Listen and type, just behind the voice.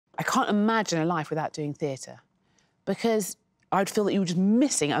can't imagine a life without doing theatre, because I'd feel that you were just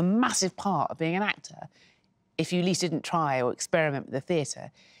missing a massive part of being an actor if you at least didn't try or experiment with the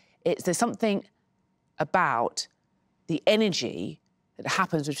theatre. There's something about the energy that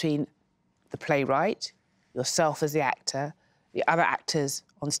happens between the playwright, yourself as the actor, the other actors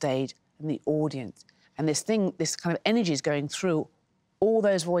on stage, and the audience. And this kind of energy is going through all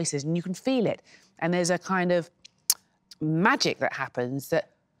those voices, and you can feel it. And there's a kind of magic that happens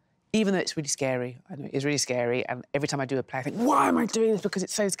that, even though it's really scary, I know it's really scary, and every time I do a play, I think, why am I doing this? Because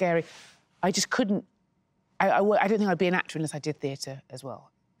it's so scary. I just couldn't... I don't think I'd be an actor unless I did theatre as well.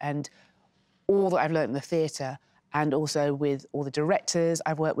 And all that I've learnt in the theatre, and also with all the directors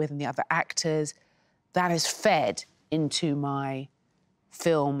I've worked with and the other actors, that has fed into my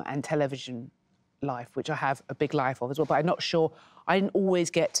film and television life, which I have a big life of as well. But I'm not sure... I didn't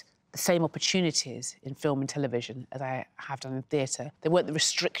always get the same opportunities in film and television as I have done in theatre. There weren't the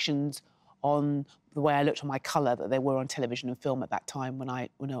restrictions on the way I looked on my colour that there were on television and film at that time when I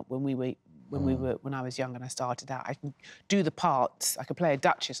was young and I started out. I can do the parts. I could play a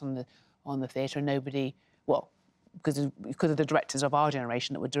duchess on the theatre, and nobody, well, because of the directors of our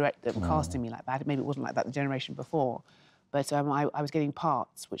generation that were casting me like that. Maybe it wasn't like that the generation before, but I was getting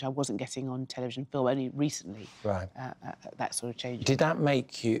parts which I wasn't getting on television and film only recently. Right. That sort of change. Did that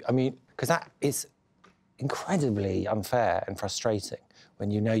make you? I mean, because that is incredibly unfair and frustrating when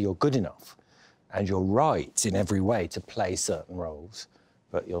you know you're good enough and you're right in every way to play certain roles,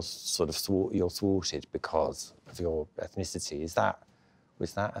 but you're sort of thwarted because of your ethnicity.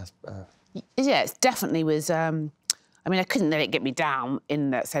 Was that? Yeah, it definitely was. I mean, I couldn't let it get me down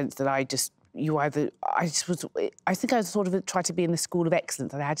in that sense that I think I sort of tried to be in the school of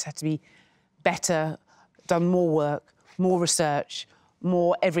excellence, and I just had to be better, done more work, more research,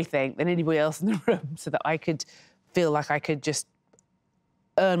 more everything than anybody else in the room, so that I could feel like I could just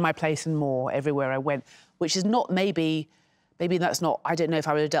earn my place and more everywhere I went, which is not maybe that's not... I don't know if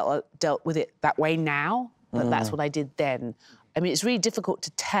I would have dealt with it that way now, but that's what I did then. I mean, it's really difficult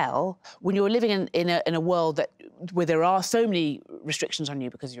to tell when you're living in a world where there are so many restrictions on you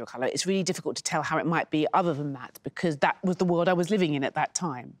because of your colour. It's really difficult to tell how it might be other than that, because that was the world I was living in at that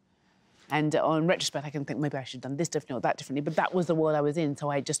time. And on retrospect, I can think maybe I should have done this differently or that differently, but that was the world I was in, so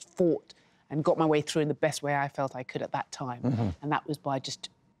I just fought and got my way through in the best way I felt I could at that time. And that was by just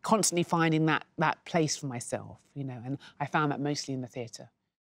constantly finding that place for myself, you know, and I found that mostly in the theatre.